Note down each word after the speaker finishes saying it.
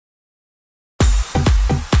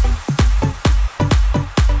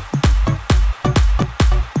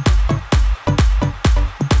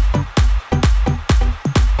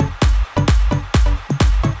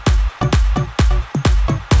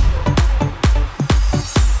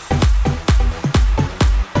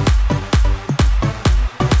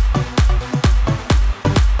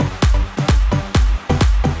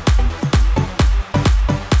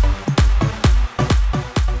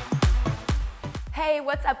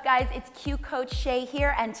up, guys? It's Q Coach Shay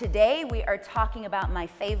here, and today we are talking about my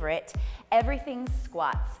favorite, everything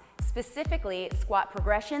squats, specifically squat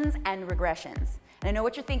progressions and regressions. And I know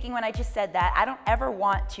what you're thinking when I just said that. I don't ever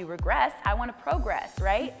want to regress, I want to progress,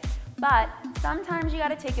 right? But sometimes you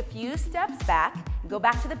gotta take a few steps back, go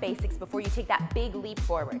back to the basics before you take that big leap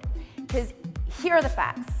forward. Because here are the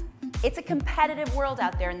facts. It's a competitive world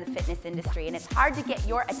out there in the fitness industry, and it's hard to get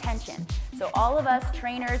your attention. So all of us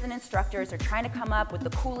trainers and instructors are trying to come up with the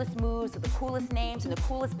coolest moves, with the coolest names, and the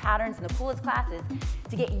coolest patterns, and the coolest classes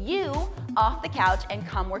to get you off the couch and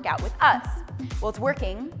come work out with us. Well, it's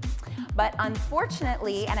working, but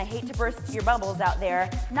unfortunately, and I hate to burst your bubbles out there,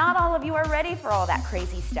 not all of you are ready for all that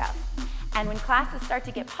crazy stuff. And when classes start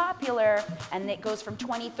to get popular and it goes from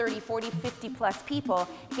 20, 30, 40, 50 plus people,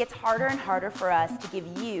 it gets harder and harder for us to give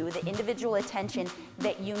you the individual attention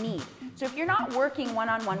that you need. So if you're not working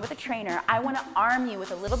one-on-one with a trainer, I want to arm you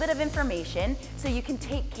with a little bit of information so you can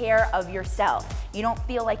take care of yourself. You don't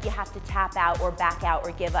feel like you have to tap out or back out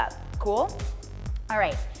or give up. Cool? All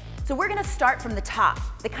right. So we're gonna start from the top,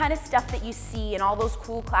 the kind of stuff that you see in all those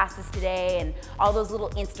cool classes today and all those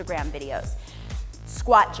little Instagram videos.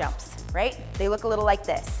 Squat jumps, right? They look a little like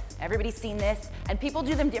this. Everybody's seen this, and people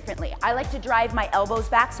do them differently. I like to drive my elbows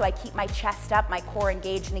back so I keep my chest up, my core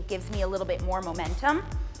engaged, and it gives me a little bit more momentum,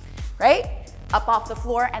 right? Up off the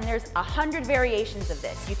floor, and there's 100 variations of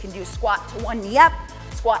this. You can do squat to one knee up,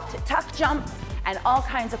 squat to tuck jumps, and all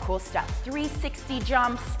kinds of cool stuff. 360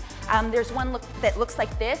 jumps. There's one that looks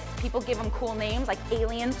like this. People give them cool names like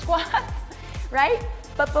alien squats, right?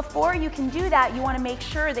 But before you can do that, you want to make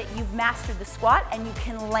sure that you've mastered the squat and you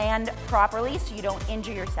can land properly so you don't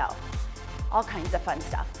injure yourself. All kinds of fun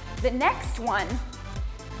stuff. The next one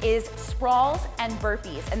is sprawls and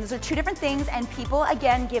burpees. And those are two different things, and people,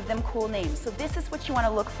 again, give them cool names. So this is what you want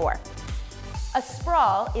to look for. A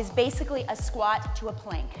sprawl is basically a squat to a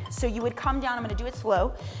plank. So you would come down, I'm gonna do it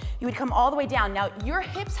slow. You would come all the way down. Now your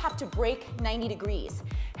hips have to break 90 degrees.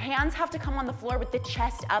 Hands have to come on the floor with the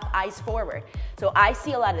chest up, eyes forward. So I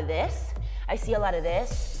see a lot of this, I see a lot of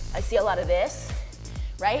this, I see a lot of this,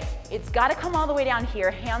 right? It's gotta come all the way down here,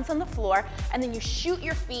 hands on the floor, and then you shoot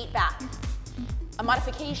your feet back. A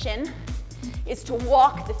modification is to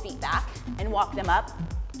walk the feet back and walk them up.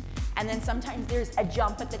 And then sometimes there's a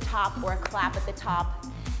jump at the top or a clap at the top.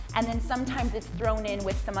 And then sometimes it's thrown in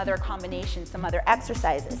with some other combinations, some other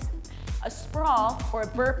exercises. A sprawl or a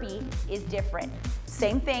burpee is different.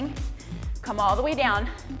 Same thing, come all the way down,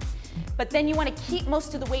 but then you want to keep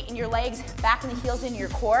most of the weight in your legs, back in the heels, in your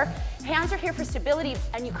core. Hands are here for stability,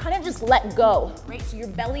 and you kind of just let go, right? So your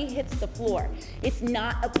belly hits the floor. It's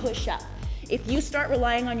not a push-up. If you start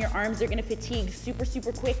relying on your arms, they're going to fatigue super,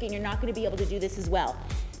 super quick, and you're not going to be able to do this as well.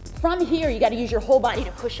 From here, you got to use your whole body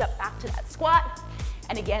to push up back to that squat.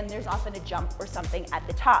 And again, there's often a jump or something at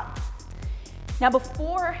the top. Now,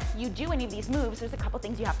 before you do any of these moves, there's a couple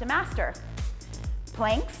things you have to master.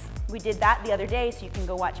 Planks, we did that the other day, so you can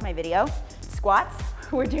go watch my video. Squats,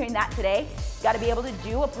 we're doing that today. You got to be able to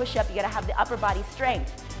do a push-up. You got to have the upper body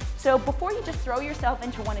strength. So before you just throw yourself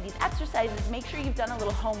into one of these exercises, make sure you've done a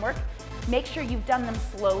little homework. Make sure you've done them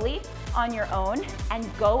slowly on your own and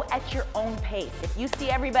go at your own pace. If you see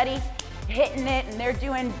everybody hitting it and they're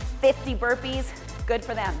doing 50 burpees, good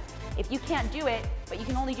for them. If you can't do it, but you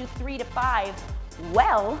can only do 3 to 5,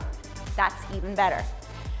 well, that's even better.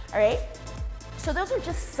 All right? So those are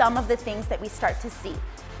just some of the things that we start to see.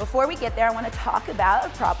 Before we get there, I want to talk about a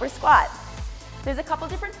proper squat. There's a couple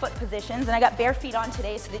different foot positions, and I got bare feet on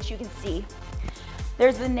today so that you can see.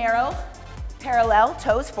 There's the narrow, parallel,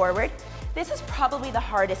 toes forward. This is probably the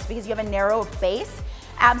hardest because you have a narrow base,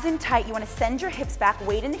 abs in tight. You want to send your hips back,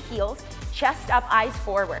 weight in the heels, chest up, eyes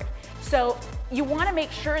forward. So you want to make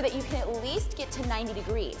sure that you can at least get to 90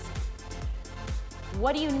 degrees.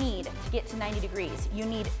 What do you need to get to 90 degrees? You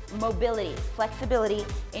need mobility, flexibility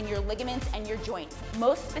in your ligaments and your joints,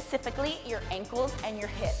 most specifically your ankles and your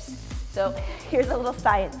hips. So here's a little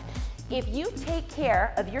science. If you take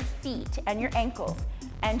care of your feet and your ankles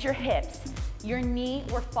and your hips, your knee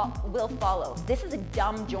will follow. This is a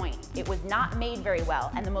dumb joint. It was not made very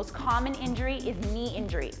well, and the most common injury is knee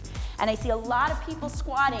injuries. And I see a lot of people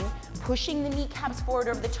squatting, pushing the kneecaps forward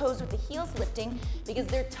over the toes with the heels lifting because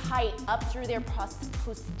they're tight up through their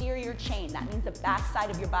posterior chain. That means the back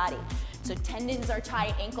side of your body. So tendons are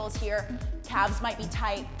tight, ankles here, calves might be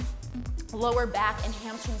tight, lower back and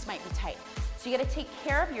hamstrings might be tight. So you gotta take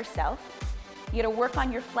care of yourself. You gotta work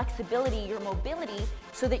on your flexibility, your mobility,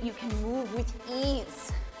 so that you can move with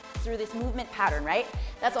ease through this movement pattern, right?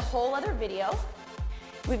 That's a whole other video.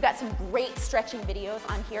 We've got some great stretching videos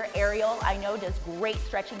on here. Ariel, I know, does great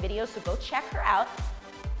stretching videos, so go check her out.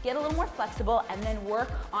 get a little more flexible, and then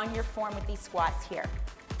work on your form with these squats here.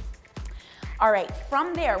 All right,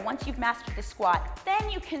 from there, once you've mastered the squat, then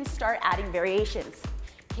you can start adding variations.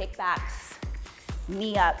 Kickbacks,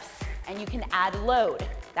 knee ups, and you can add load.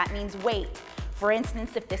 That means weight. For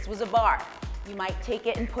instance, if this was a bar, you might take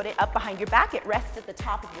it and put it up behind your back. It rests at the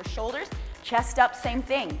top of your shoulders. Chest up, same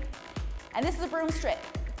thing. And this is a broomstick.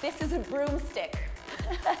 This is a broomstick.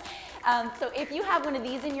 So if you have one of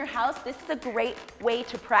these in your house, this is a great way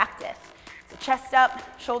to practice. So chest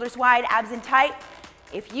up, shoulders wide, abs in tight.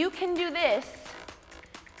 If you can do this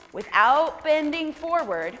without bending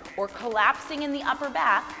forward or collapsing in the upper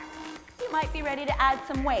back, you might be ready to add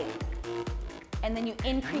some weight. And then you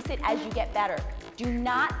increase it as you get better. Do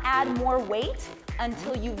not add more weight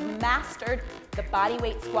until you've mastered the body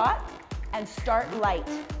weight squat, and start light,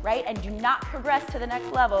 right? And do not progress to the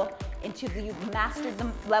next level until you've mastered the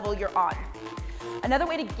level you're on. Another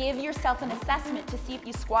way to give yourself an assessment to see if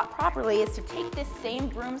you squat properly is to take this same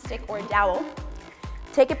broomstick or a dowel,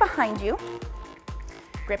 take it behind you,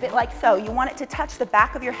 grip it like so. You want it to touch the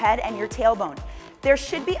back of your head and your tailbone. There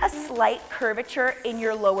should be a slight curvature in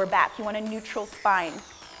your lower back. You want a neutral spine.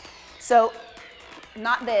 So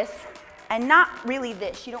not this, and not really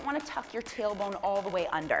this. You don't want to tuck your tailbone all the way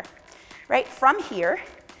under. Right, from here,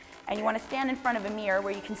 and you want to stand in front of a mirror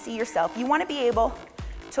where you can see yourself. You want to be able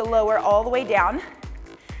to lower all the way down,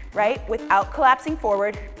 right, without collapsing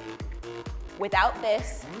forward, without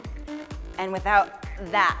this, and without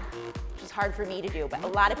that, which is hard for me to do, but a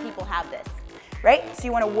lot of people have this, right? So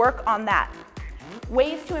you want to work on that.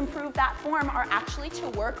 Ways to improve that form are actually to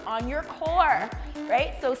work on your core,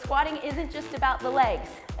 right? So squatting isn't just about the legs.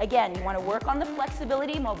 Again, you want to work on the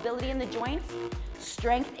flexibility, mobility in the joints,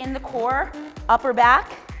 strength in the core, upper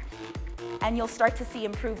back, and you'll start to see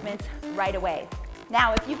improvements right away.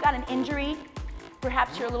 Now, if you've got an injury,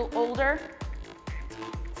 perhaps you're a little older,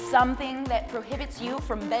 something that prohibits you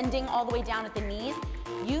from bending all the way down at the knees,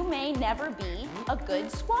 you may never be a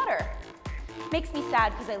good squatter. Makes me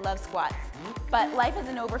sad because I love squats, but life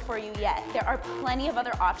isn't over for you yet. There are plenty of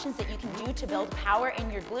other options that you can do to build power in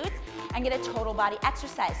your glutes and get a total body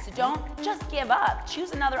exercise. So don't just give up,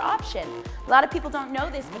 choose another option. A lot of people don't know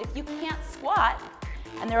this, but if you can't squat,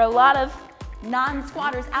 and there are a lot of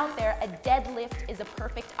non-squatters out there, a deadlift is a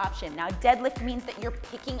perfect option. Now, deadlift means that you're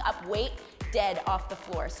picking up weight dead off the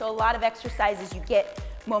floor. So a lot of exercises, you get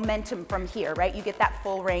momentum from here, right? You get that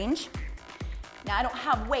full range. Now, I don't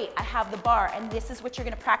have weight, I have the bar, and this is what you're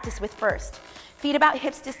gonna practice with first. Feet about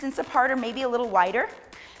hips distance apart or maybe a little wider.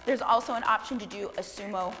 There's also an option to do a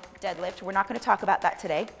sumo deadlift. We're not gonna talk about that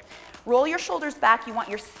today. Roll your shoulders back. You want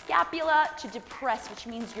your scapula to depress, which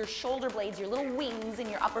means your shoulder blades, your little wings in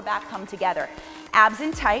your upper back come together. Abs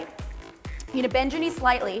in tight. You're gonna bend your knees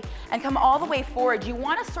slightly and come all the way forward. You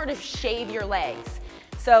wanna sort of shave your legs.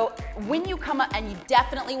 So when you come up, and you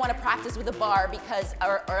definitely want to practice with a bar because,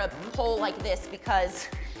 or a pole like this, because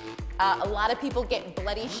a lot of people get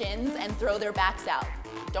bloody shins and throw their backs out.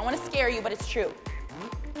 Don't want to scare you, but it's true.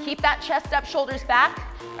 Keep that chest up, shoulders back,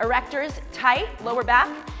 erectors tight, lower back,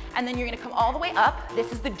 and then you're going to come all the way up.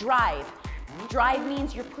 This is the drive. Drive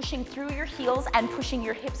means you're pushing through your heels and pushing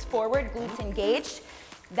your hips forward, glutes engaged.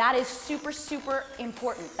 That is super, super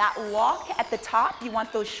important. That lock at the top, you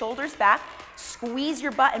want those shoulders back. Squeeze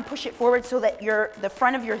your butt and push it forward so that the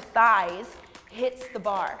front of your thighs hits the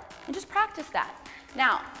bar. And just practice that.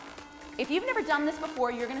 Now, if you've never done this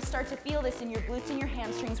before, you're gonna start to feel this in your glutes and your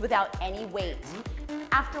hamstrings without any weight.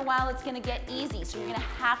 After a while, it's gonna get easy, so you're gonna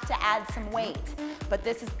have to add some weight. But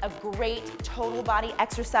this is a great total body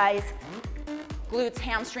exercise. Glutes,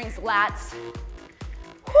 hamstrings, lats.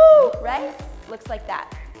 Whoo, right? Looks like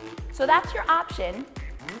that. So that's your option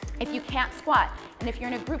if you can't squat. And if you're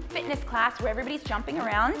in a group fitness class where everybody's jumping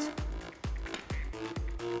around,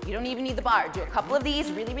 you don't even need the bar. Do a couple of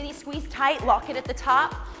these, really, really squeeze tight, lock it at the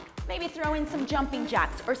top. Maybe throw in some jumping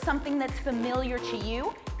jacks or something that's familiar to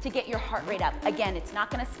you to get your heart rate up. Again, it's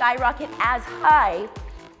not gonna skyrocket as high,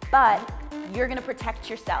 but you're gonna protect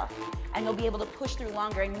yourself and you'll be able to push through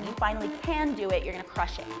longer, and when you finally can do it, you're gonna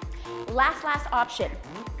crush it. Last option.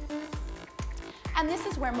 And this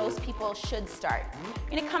is where most people should start.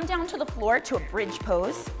 You're gonna come down to the floor to a bridge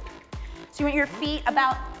pose. So you want your feet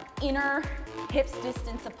about inner hips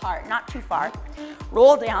distance apart, not too far.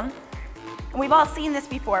 Roll down. And we've all seen this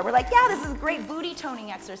before. We're like, yeah, this is a great booty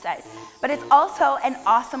toning exercise. But it's also an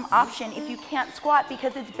awesome option if you can't squat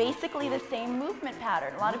because it's basically the same movement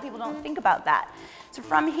pattern. A lot of people don't think about that. So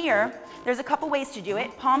from here, there's a couple ways to do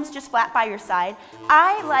it. Palms just flat by your side.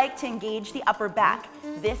 I like to engage the upper back.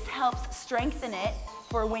 This helps strengthen it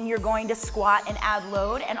for when you're going to squat and add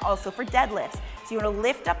load, and also for deadlifts. So you want to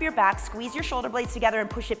lift up your back, squeeze your shoulder blades together and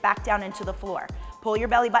push it back down into the floor. Pull your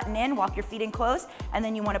belly button in, walk your feet in close, and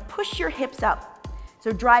then you want to push your hips up.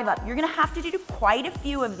 So drive up. You're going to have to do quite a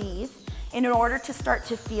few of these in order to start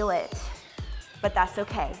to feel it, but that's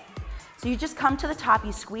okay. So you just come to the top,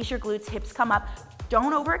 you squeeze your glutes, hips come up.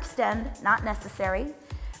 Don't overextend, not necessary,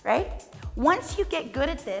 right? Once you get good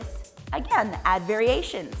at this, again, add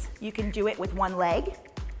variations. You can do it with one leg.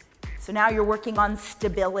 So now you're working on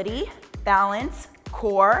stability, balance,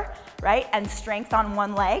 core, right? And strength on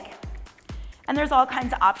one leg. And there's all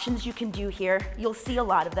kinds of options you can do here. You'll see a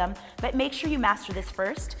lot of them, but make sure you master this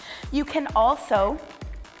first. You can also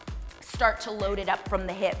start to load it up from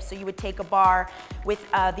the hips. So you would take a bar with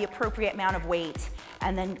the appropriate amount of weight,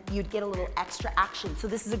 and then you'd get a little extra action. So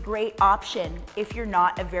this is a great option if you're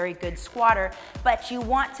not a very good squatter, but you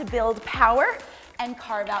want to build power and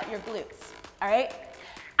carve out your glutes, all right?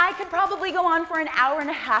 I could probably go on for an hour and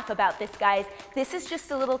a half about this, guys. This is just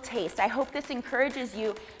a little taste. I hope this encourages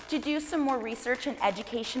you to do some more research and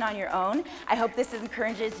education on your own. I hope this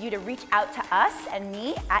encourages you to reach out to us and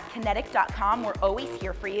me at Qinetic.com. We're always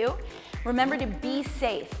here for you. Remember to be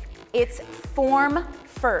safe. It's form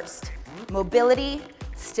first. Mobility,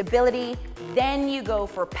 stability, then you go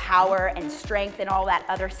for power and strength and all that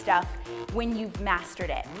other stuff when you've mastered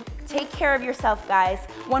it. Take care of yourself, guys.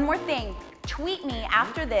 One more thing. Tweet me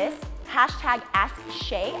after this, hashtag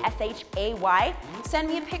AskShay, S-H-A-Y. Send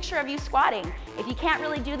me a picture of you squatting. If you can't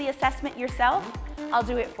really do the assessment yourself, I'll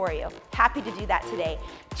do it for you. Happy to do that today.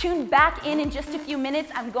 Tune back in just a few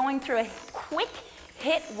minutes. I'm going through a quick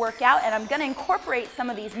HIIT workout, and I'm gonna incorporate some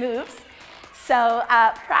of these moves. So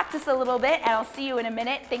practice a little bit, and I'll see you in a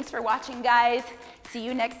minute. Thanks for watching, guys. See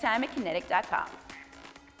you next time at Qinetic.com.